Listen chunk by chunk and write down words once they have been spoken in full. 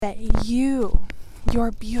that you, your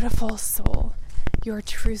beautiful soul, your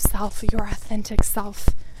true self, your authentic self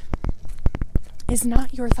is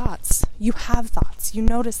not your thoughts. You have thoughts. You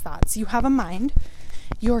notice thoughts. You have a mind.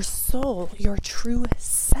 Your soul, your true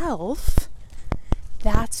self,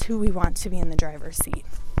 that's who we want to be in the driver's seat.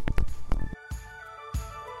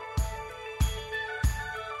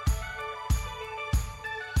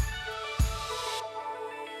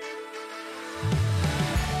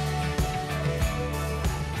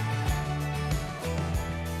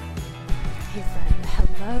 Hey friend,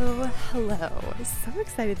 hello. So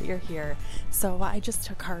excited that you're here. So I just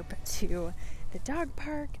took Harp to the dog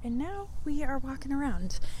park and now we are walking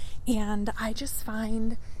around. And I just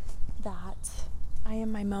find that I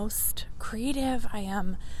am my most creative. I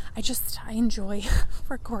enjoy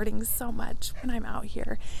recording so much when I'm out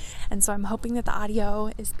here. And so I'm hoping that the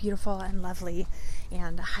audio is beautiful and lovely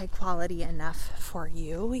and high quality enough for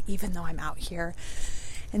you, even though I'm out here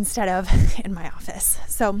instead of in my office.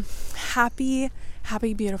 So happy,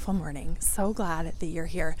 beautiful morning. So glad that you're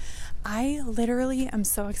here. I literally am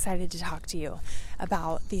so excited to talk to you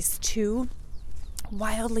about these two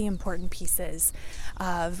wildly important pieces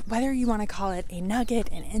of, whether you want to call it a nugget,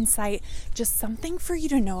 an insight, just something for you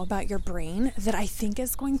to know about your brain that I think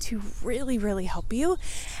is going to really, really help you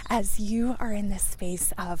as you are in this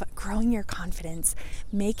space of growing your confidence,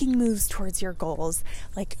 making moves towards your goals,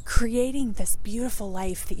 like creating this beautiful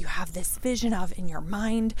life that you have this vision of in your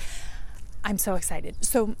mind. I'm so excited.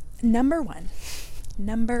 So number one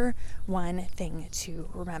thing to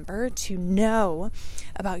remember, to know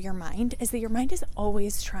about your mind, is that your mind is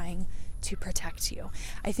always trying to protect you.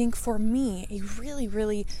 I think for me, a really,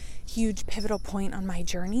 really huge pivotal point on my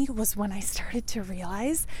journey was when I started to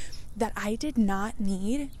realize that I did not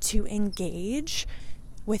need to engage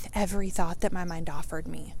with every thought that my mind offered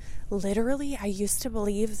me. Literally, I used to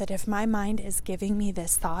believe that if my mind is giving me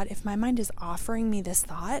this thought, if my mind is offering me this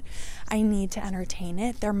thought, I need to entertain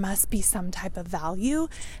it. There must be some type of value.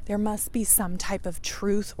 There must be some type of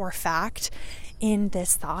truth or fact in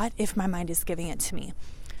this thought if my mind is giving it to me.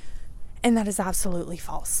 And that is absolutely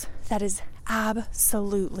false. That is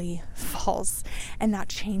absolutely false. And that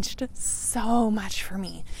changed so much for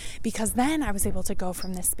me, because then I was able to go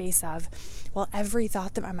from this space of, well, every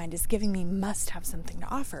thought that my mind is giving me must have something to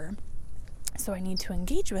offer, so I need to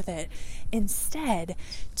engage with it, instead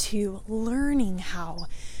to learning how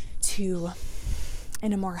to,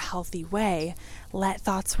 in a more healthy way, let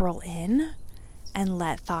thoughts roll in and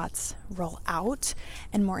let thoughts roll out,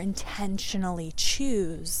 and more intentionally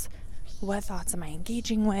choose what thoughts am I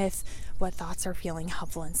engaging with, what thoughts are feeling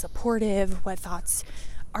helpful and supportive, what thoughts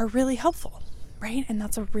are really helpful, right? And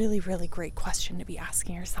that's a really, really great question to be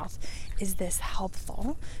asking yourself. Is this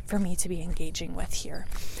helpful for me to be engaging with here?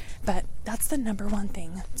 But that's the number one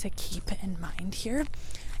thing to keep in mind here,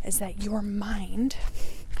 is that your mind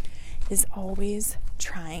is always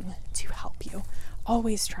trying to help you,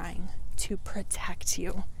 always trying to protect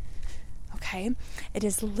you, okay? It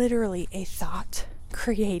is literally a thought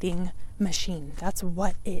creating machine. That's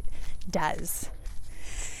what it does.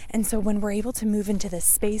 And so when we're able to move into this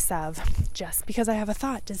space of, just because I have a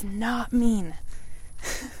thought does not mean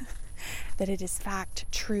that it is fact,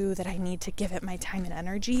 true, that I need to give it my time and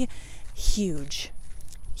energy, huge.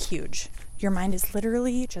 Your mind is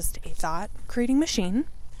literally just a thought creating machine.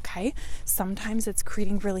 Okay, sometimes it's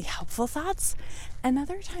creating really helpful thoughts, and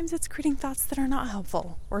other times it's creating thoughts that are not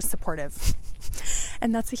helpful or supportive.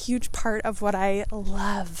 And that's a huge part of what I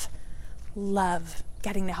love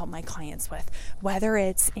getting to help my clients with, whether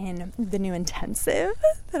it's in the new intensive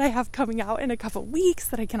that I have coming out in a couple weeks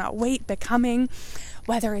that I cannot wait, becoming,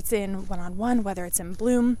 whether it's in one-on-one, whether it's in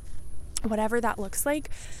Bloom, whatever that looks like.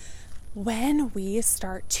 When we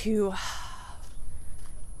start to,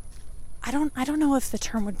 I don't know if the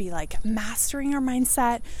term would be like mastering our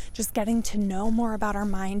mindset, just getting to know more about our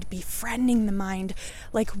mind, befriending the mind.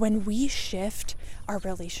 Like when we shift our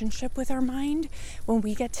relationship with our mind, when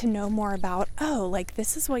we get to know more about, oh, like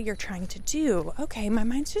this is what you're trying to do. Okay, my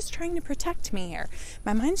mind's just trying to protect me here.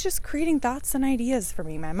 My mind's just creating thoughts and ideas for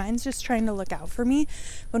me. My mind's just trying to look out for me.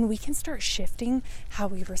 When we can start shifting how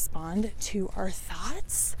we respond to our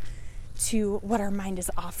thoughts, to what our mind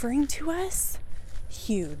is offering to us,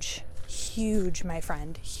 huge, my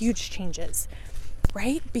friend, huge changes,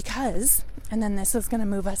 right? Because, and then this is going to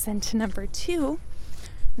move us into number two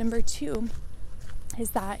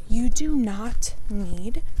is that you do not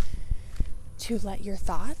need to let your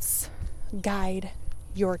thoughts guide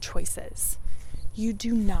your choices. You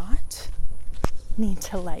do not need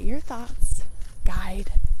to let your thoughts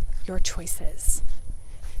guide your choices.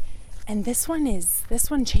 And this one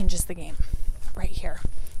changes the game right here.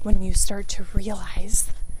 When you start to realize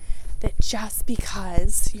that just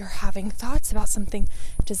because you're having thoughts about something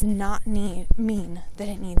does not mean that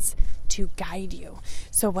it needs to guide you.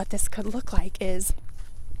 So what this could look like is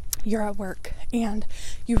you're at work and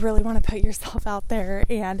you really want to put yourself out there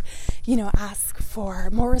and, ask for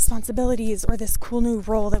more responsibilities or this cool new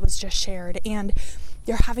role that was just shared. And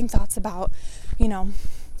you're having thoughts about,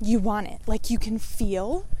 you want it. Like you can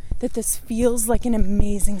feel that this feels like an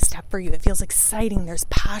amazing step for you. It feels exciting. There's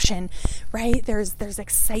passion, right? There's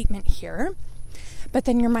excitement here. But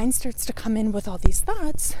then your mind starts to come in with all these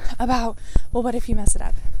thoughts about, well, what if you mess it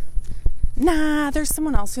up? Nah, there's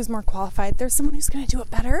someone else who's more qualified. There's someone who's going to do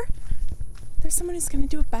it better.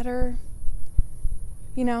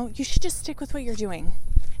 You should just stick with what you're doing.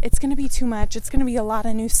 It's going to be too much. It's going to be a lot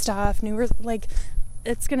of new stuff,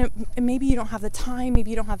 maybe you don't have the time, maybe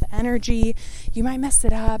you don't have the energy, you might mess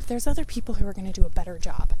it up. There's other people who are going to do a better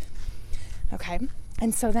job. Okay?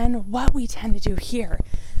 And so then what we tend to do here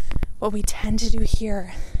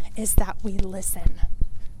is that we listen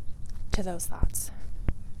to those thoughts.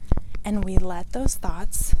 And we let those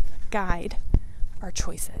thoughts guide our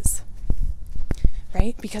choices.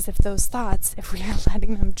 Right? Because if we are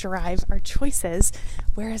letting them drive our choices,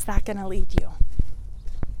 where is that going to lead you?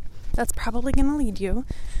 That's probably going to lead you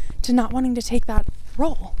to not wanting to take that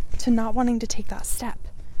role, to not wanting to take that step,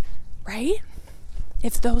 right?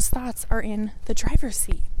 If those thoughts are in the driver's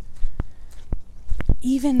seat.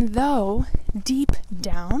 Even though deep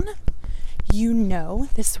down,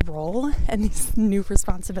 this role and these new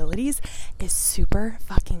responsibilities is super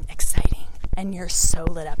fucking exciting and you're so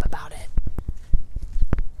lit up about it.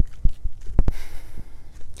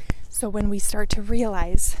 So when we start to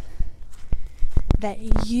realize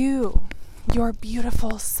that your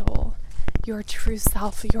beautiful soul, your true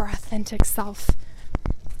self, your authentic self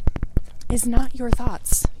is not your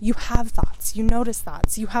thoughts. You have thoughts, you notice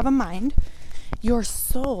thoughts, you have a mind. Your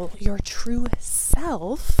soul, your true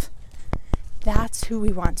self, that's who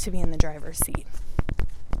we want to be in the driver's seat.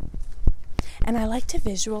 And I like to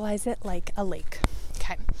visualize it like a lake.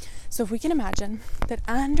 Okay, so if we can imagine that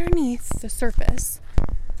underneath the surface,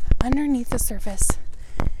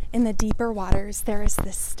 in the deeper waters, there is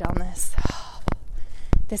this stillness,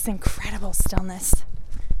 this incredible stillness,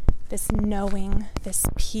 this knowing, this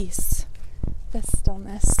peace, this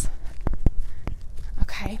stillness.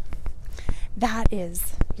 Okay? That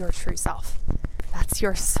is your true self. That's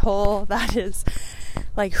your soul. That is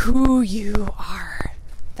like who you are.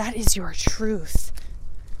 That is your truth.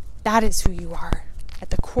 That is who you are, at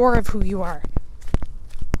the core of who you are.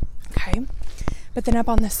 Okay? But then up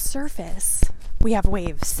on the surface, we have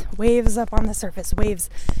waves up on the surface, waves,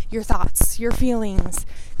 your thoughts, your feelings,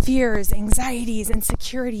 fears, anxieties,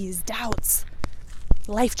 insecurities, doubts,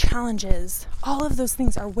 life challenges. All of those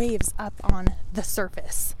things are waves up on the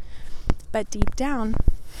surface. But deep down,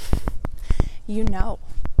 you know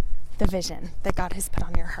the vision that God has put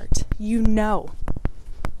on your heart. You know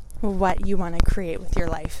what you want to create with your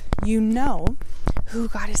life. You know who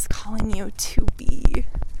God is calling you to be.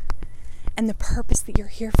 And the purpose that you're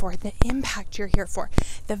here for, the impact you're here for,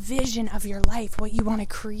 the vision of your life, what you want to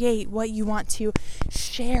create, what you want to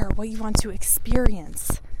share, what you want to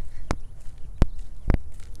experience.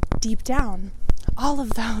 Deep down, all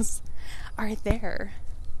of those are there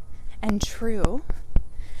and true.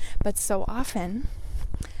 But so often,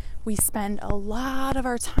 we spend a lot of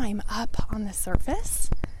our time up on the surface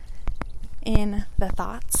in the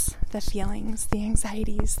thoughts, the feelings, the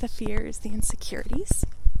anxieties, the fears, the insecurities.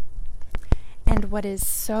 And what is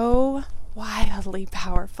so wildly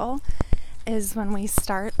powerful is when we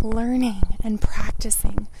start learning and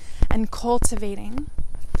practicing and cultivating,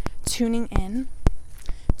 tuning in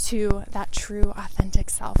to that true, authentic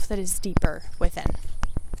self that is deeper within.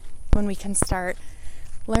 When we can start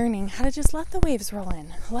learning how to just let the waves roll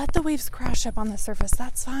in, let the waves crash up on the surface.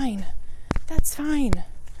 That's fine. That's fine.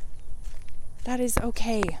 That is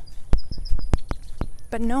okay.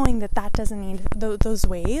 But knowing that doesn't need, those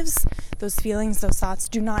waves, those feelings, those thoughts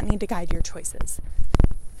do not need to guide your choices.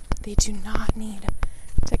 They do not need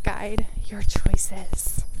to guide your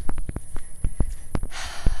choices.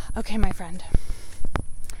 Okay, my friend.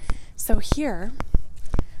 So here,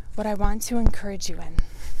 what I want to encourage you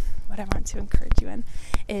in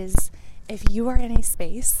is if you are in a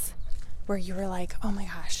space where you are like, oh my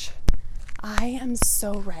gosh, I am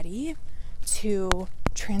so ready to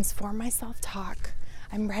transform my self-talk.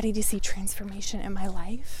 I'm ready to see transformation in my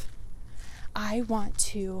life. I want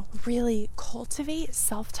to really cultivate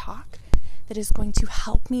self-talk that is going to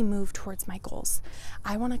help me move towards my goals.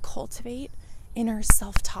 I want to cultivate inner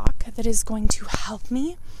self-talk that is going to help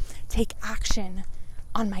me take action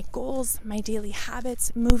on my goals, my daily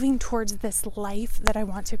habits, moving towards this life that I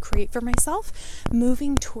want to create for myself,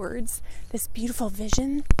 moving towards this beautiful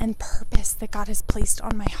vision and purpose that God has placed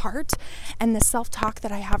on my heart. And the self-talk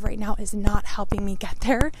that I have right now is not helping me get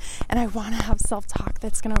there. And I want to have self-talk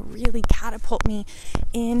that's going to really catapult me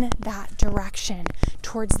in that direction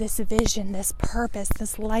towards this vision, this purpose,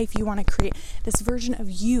 this life you want to create, this version of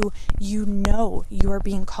you know you are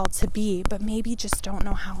being called to be, but maybe just don't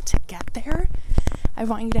know how to get there. I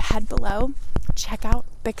want you to head below, check out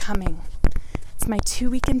Becoming. It's my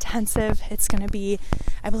 2-week intensive. It's going to be,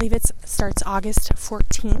 I believe it starts August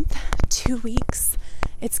 14th, 2 weeks.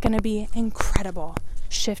 It's going to be incredible,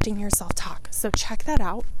 shifting your self-talk. So check that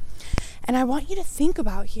out. And I want you to think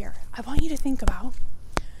about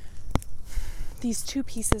these two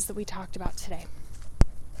pieces that we talked about today.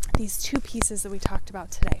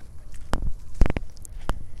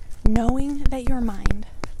 Knowing that your mind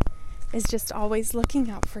is just always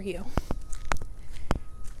looking out for you.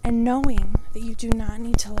 And knowing that you do not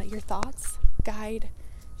need to let your thoughts guide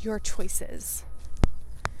your choices.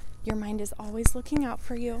 Your mind is always looking out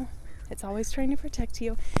for you. It's always trying to protect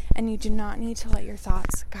you. And you do not need to let your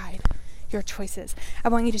thoughts guide your choices. I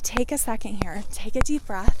want you to take a second here. Take a deep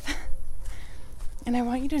breath. And I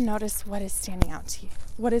want you to notice what is standing out to you.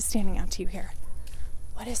 What is standing out to you here?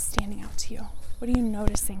 What is standing out to you? What are you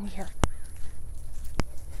noticing here?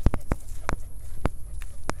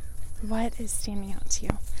 What is standing out to you?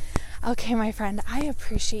 Okay, my friend, I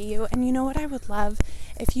appreciate you. And you know what I would love?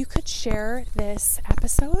 If you could share this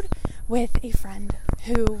episode with a friend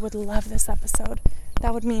who would love this episode.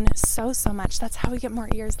 That would mean so much. That's how we get more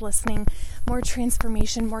ears listening, more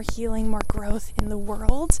transformation, more healing, more growth in the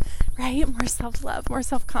world, right? More self-love, more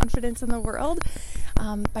self-confidence in the world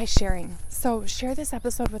by sharing. So share this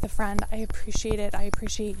episode with a friend. I appreciate it. I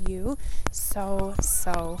appreciate you so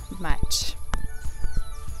much.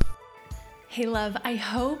 Hey love, I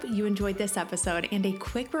hope you enjoyed this episode, and a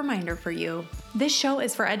quick reminder for you. This show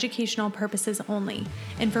is for educational purposes only.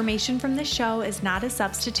 Information from this show is not a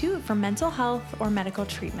substitute for mental health or medical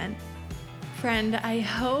treatment. Friend, I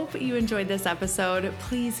hope you enjoyed this episode.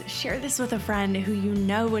 Please share this with a friend who you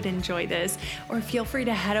know would enjoy this, or feel free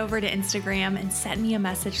to head over to Instagram and send me a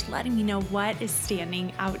message letting me know what is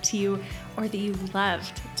standing out to you or that you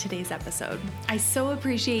loved today's episode. I so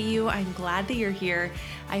appreciate you. I'm glad that you're here.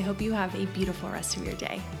 I hope you have a beautiful rest of your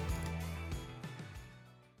day.